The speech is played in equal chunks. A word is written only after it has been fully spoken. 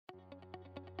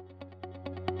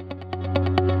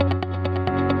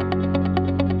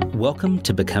Welcome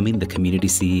to Becoming the Community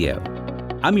CEO.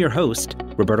 I'm your host,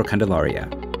 Roberto Candelaria.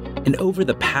 And over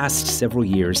the past several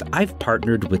years, I've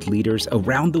partnered with leaders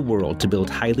around the world to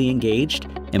build highly engaged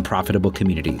and profitable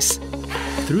communities.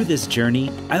 Through this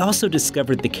journey, I also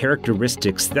discovered the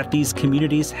characteristics that these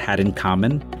communities had in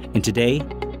common, and today,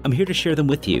 I'm here to share them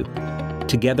with you.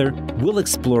 Together, we'll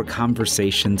explore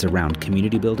conversations around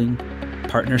community building,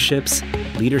 partnerships,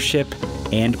 leadership,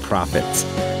 and profits.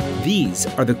 These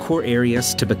are the core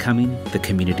areas to becoming the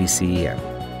community CEO.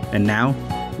 And now,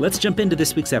 let's jump into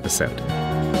this week's episode.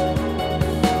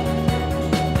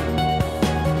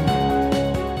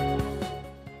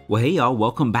 Well, hey y'all,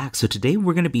 welcome back. So today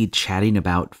we're going to be chatting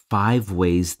about 5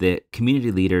 ways that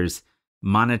community leaders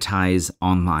monetize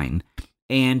online.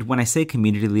 And when I say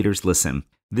community leaders, listen,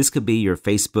 this could be your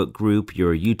Facebook group,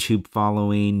 your YouTube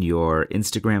following, your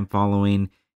Instagram following,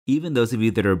 even those of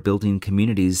you that are building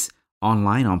communities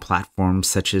online on platforms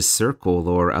such as Circle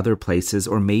or other places,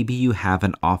 or maybe you have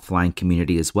an offline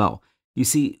community as well. You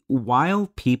see,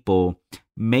 while people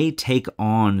may take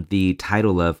on the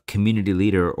title of community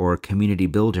leader or community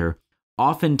builder,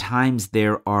 oftentimes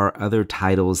there are other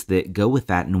titles that go with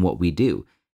that in what we do.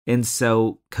 And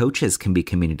so coaches can be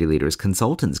community leaders,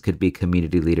 consultants could be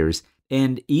community leaders.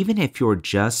 And even if you're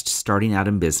just starting out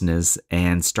in business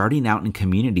and starting out in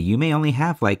community, you may only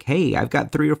have hey, I've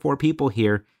got 3 or 4 people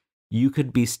here. You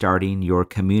could be starting your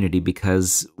community,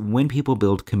 because when people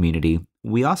build community,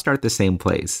 we all start the same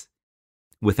place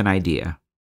with an idea.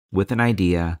 With an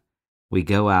idea, we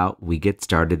go out, we get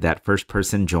started, that first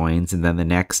person joins, and then the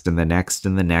next and the next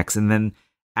and the next. And then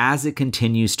as it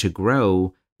continues to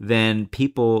grow, then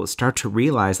people start to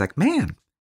realize man,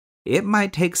 it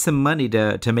might take some money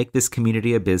to make this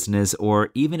community a business, or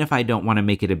even if I don't want to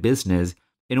make it a business,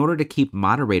 in order to keep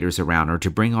moderators around or to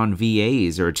bring on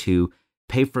VAs or to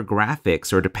pay for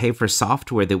graphics or to pay for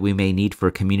software that we may need for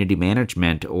community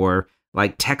management, or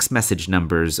text message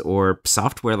numbers or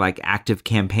software like Active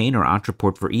Campaign or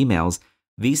Entreport for emails.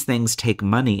 These things take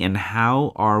money, and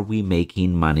how are we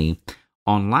making money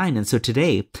online? And so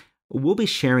today we'll be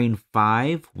sharing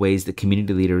 5 ways that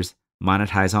community leaders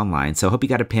monetize online. So hope you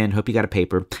got a pen, hope you got a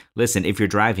paper. Listen, if you're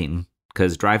driving,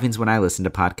 because driving's when I listen to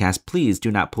podcasts, please do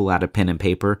not pull out a pen and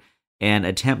paper and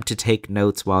attempt to take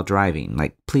notes while driving.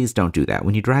 Please don't do that.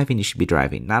 When you're driving, you should be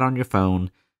driving, not on your phone,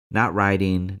 not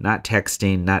writing, not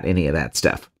texting, not any of that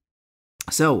stuff.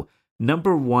 So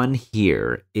number 1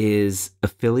 here is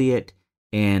affiliate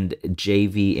and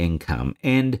JV income.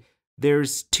 And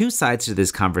there's 2 sides to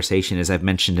this conversation, as I've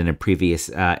mentioned in a previous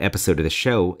episode of the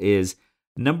show. Is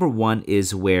number 1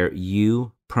 is where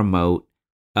you promote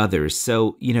others.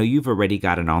 So, you've already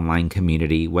got an online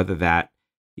community, whether that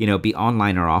be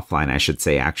online or offline, I should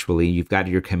say, actually. You've got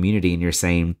your community and you're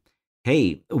saying,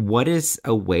 hey, what is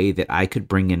a way that I could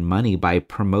bring in money by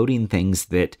promoting things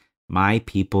that my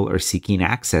people are seeking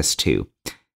access to?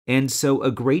 And so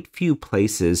a great few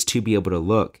places to be able to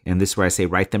look, and this is where I say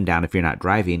write them down if you're not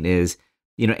driving, is,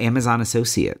 Amazon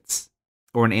Associates,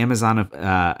 or an Amazon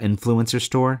influencer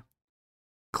store,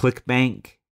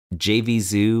 ClickBank,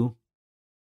 JVZoo,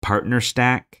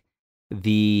 PartnerStack,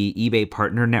 the eBay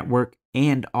Partner Network,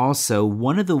 and also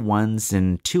one of the ones,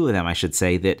 and 2 of them, I should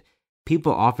say, that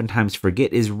people oftentimes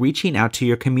forget is reaching out to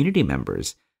your community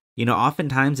members.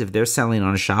 Oftentimes if they're selling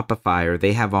on Shopify, or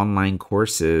they have online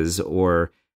courses,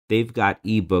 or they've got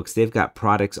ebooks, they've got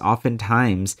products,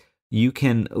 oftentimes you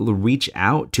can reach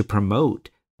out to promote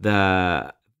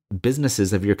the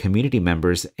businesses of your community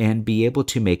members and be able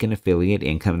to make an affiliate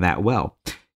income that well.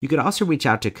 You could also reach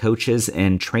out to coaches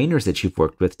and trainers that you've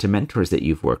worked with, to mentors that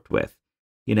you've worked with.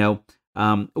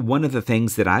 One of the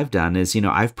things that I've done is,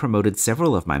 I've promoted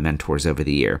several of my mentors over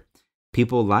the year.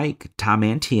 People like Tom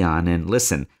Antion, and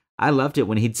listen, I loved it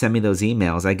when he'd send me those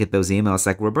emails. I get those emails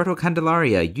like, Roberto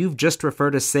Candelaria, you've just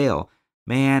referred a sale.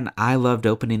 Man, I loved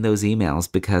opening those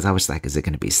emails, because I was like, is it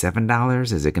going to be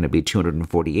 $7? Is it going to be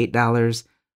 $248?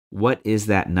 What is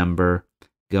that number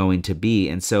going to be?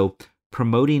 And so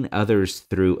promoting others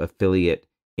through affiliate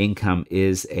income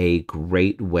is a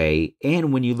great way.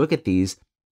 And when you look at these,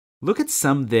 look at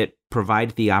some that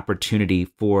provide the opportunity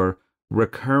for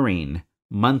recurring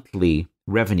monthly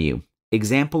revenue.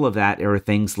 Example of that are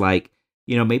things like,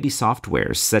 maybe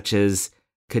softwares such as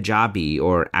Kajabi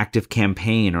or Active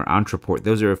Campaign or Entreport.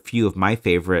 Those are a few of my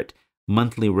favorite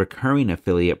monthly recurring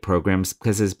affiliate programs,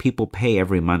 because as people pay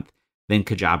every month, then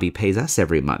Kajabi pays us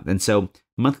every month. And so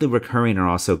monthly recurring are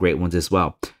also great ones as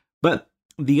well. But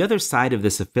the other side of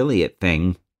this affiliate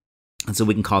thing, and so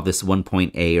we can call this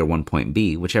 1.A or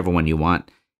 1.B, whichever one you want,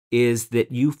 is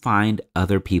that you find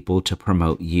other people to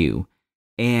promote you.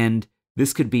 And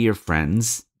This could be your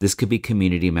friends. This could be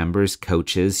community members,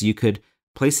 coaches. You could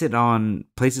place it on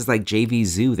places like JV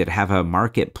Zoo that have a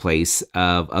marketplace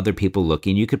of other people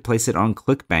looking. You could place it on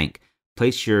ClickBank.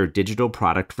 Place your digital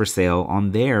product for sale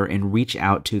on there and reach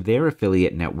out to their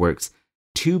affiliate networks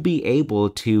to be able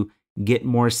to get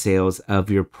more sales of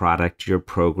your product, your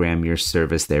program, your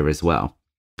service there as well.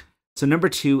 So number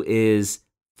 2 is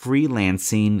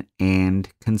freelancing and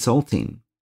consulting.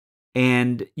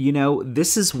 And,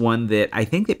 this is one that I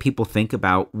think that people think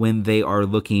about when they are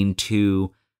looking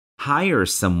to hire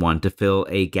someone to fill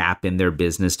a gap in their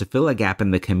business, to fill a gap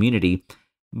in the community,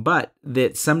 but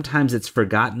that sometimes it's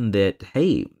forgotten that,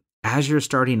 hey, as you're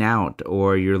starting out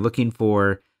or you're looking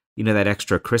for, that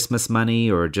extra Christmas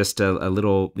money or just a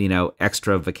little,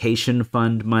 extra vacation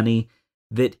fund money,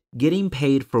 that getting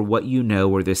paid for what you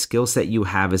know or the skill set you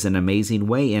have is an amazing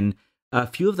way. And a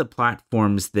few of the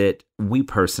platforms that we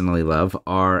personally love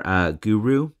are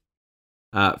Guru,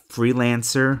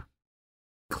 Freelancer,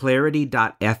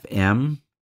 Clarity.fm,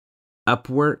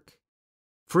 Upwork,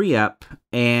 FreeUp,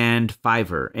 and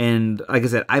Fiverr. And like I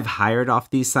said, I've hired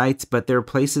off these sites, but there are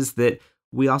places that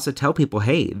we also tell people,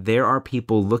 hey, there are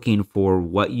people looking for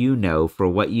what you know, for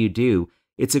what you do.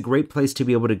 It's a great place to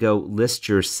be able to go list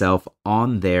yourself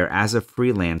on there as a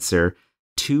freelancer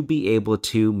to be able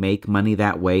to make money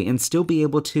that way and still be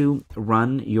able to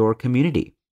run your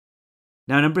community.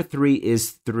 Now, number 3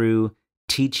 is through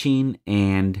teaching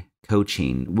and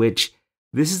coaching, which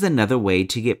this is another way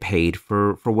to get paid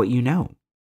for what you know.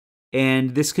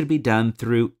 And this could be done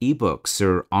through ebooks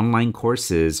or online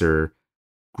courses or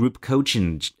group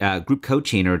coaching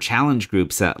or challenge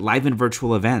groups, live and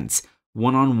virtual events,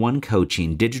 one-on-one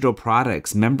coaching, digital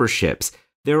products, memberships.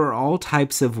 There are all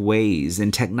types of ways,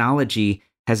 and technology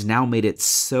has now made it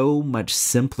so much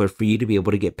simpler for you to be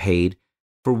able to get paid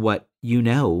for what you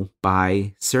know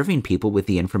by serving people with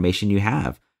the information you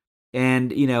have.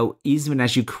 And, even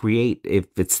as you create, if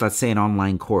it's, let's say, an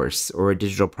online course or a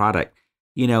digital product,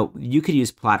 you could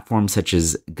use platforms such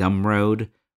as Gumroad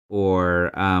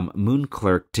or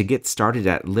Moonclerk to get started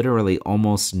at literally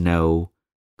almost no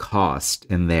cost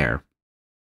in there.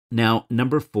 Now,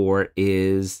 number 4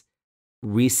 is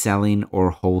reselling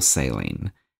or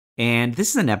wholesaling. And this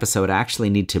is an episode I actually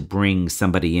need to bring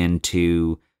somebody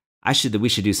into, we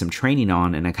should do some training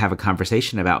on and have a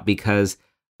conversation about, because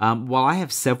while I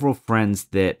have several friends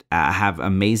that have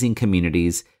amazing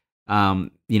communities,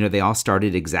 they all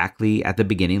started exactly at the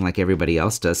beginning like everybody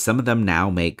else does. Some of them now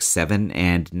make 7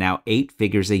 and now 8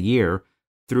 figures a year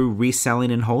through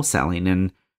reselling and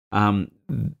wholesaling.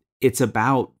 And it's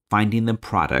about finding the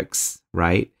products,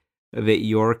 right, that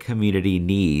your community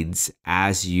needs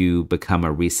as you become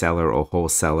a reseller or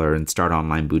wholesaler and start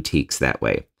online boutiques that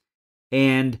way.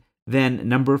 And then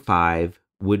number 5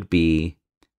 would be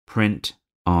print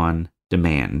on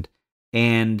demand.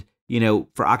 And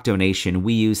for Octonation,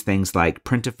 we use things like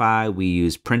Printify, we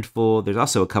use Printful. There's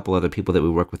also a couple other people that we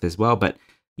work with as well. But,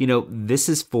 this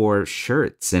is for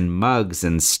shirts and mugs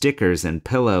and stickers and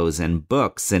pillows and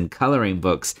books and coloring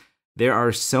books. There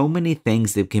are so many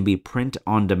things that can be print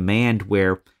on demand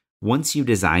where once you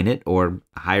design it or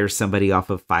hire somebody off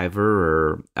of Fiverr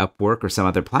or Upwork or some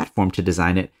other platform to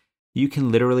design it, you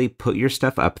can literally put your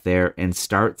stuff up there and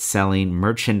start selling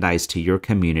merchandise to your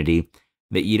community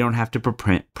that you don't have to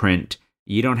print,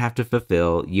 you don't have to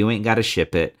fulfill, you ain't got to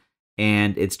ship it.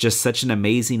 And it's just such an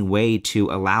amazing way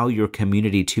to allow your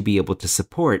community to be able to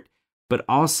support, but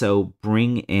also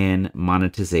bring in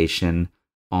monetization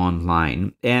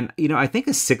online. And, I think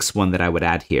a 6th one that I would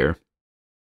add here,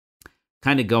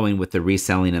 kind of going with the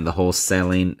reselling and the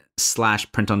wholesaling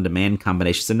 / print on demand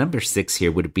combination. So number 6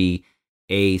 here would be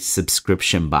a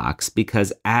subscription box,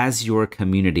 because as your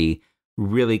community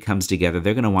really comes together,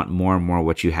 they're going to want more and more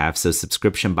what you have. So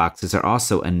subscription boxes are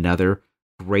also another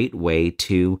great way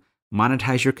to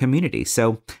monetize your community.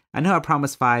 So I know I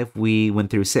promised 5, we went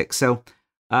through 6. So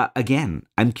again,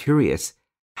 I'm curious,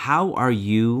 how are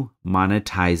you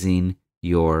monetizing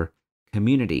your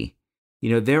community?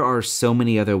 There are so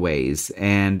many other ways.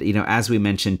 And, as we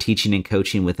mentioned, teaching and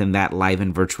coaching within that live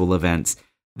and virtual events,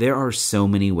 there are so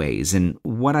many ways. And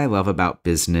what I love about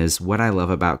business, what I love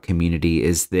about community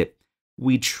is that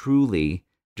we truly,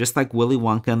 just like Willy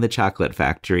Wonka and the Chocolate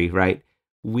Factory, right?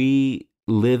 We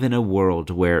live in a world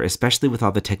where, especially with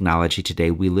all the technology today,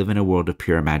 we live in a world of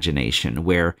pure imagination,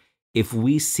 where if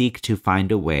we seek to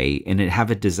find a way and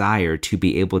have a desire to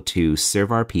be able to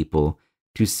serve our people,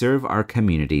 to serve our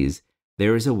communities,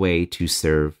 there is a way to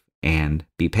serve and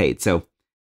be paid. So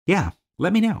yeah,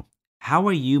 let me know. How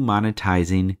are you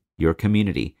monetizing your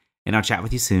community? And I'll chat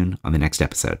with you soon on the next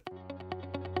episode.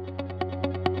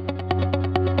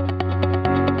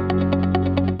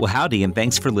 Well, howdy, and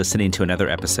thanks for listening to another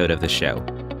episode of the show.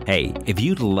 Hey, if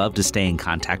you'd love to stay in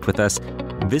contact with us,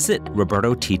 visit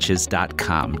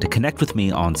robertoteaches.com to connect with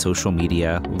me on social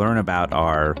media, learn about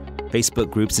our Facebook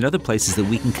groups and other places that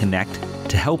we can connect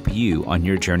to help you on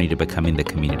your journey to becoming the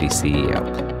community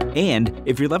CEO. And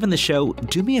if you're loving the show,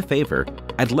 do me a favor.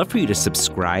 I'd love for you to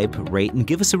subscribe, rate, and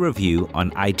give us a review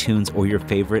on iTunes or your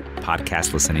favorite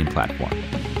podcast listening platform.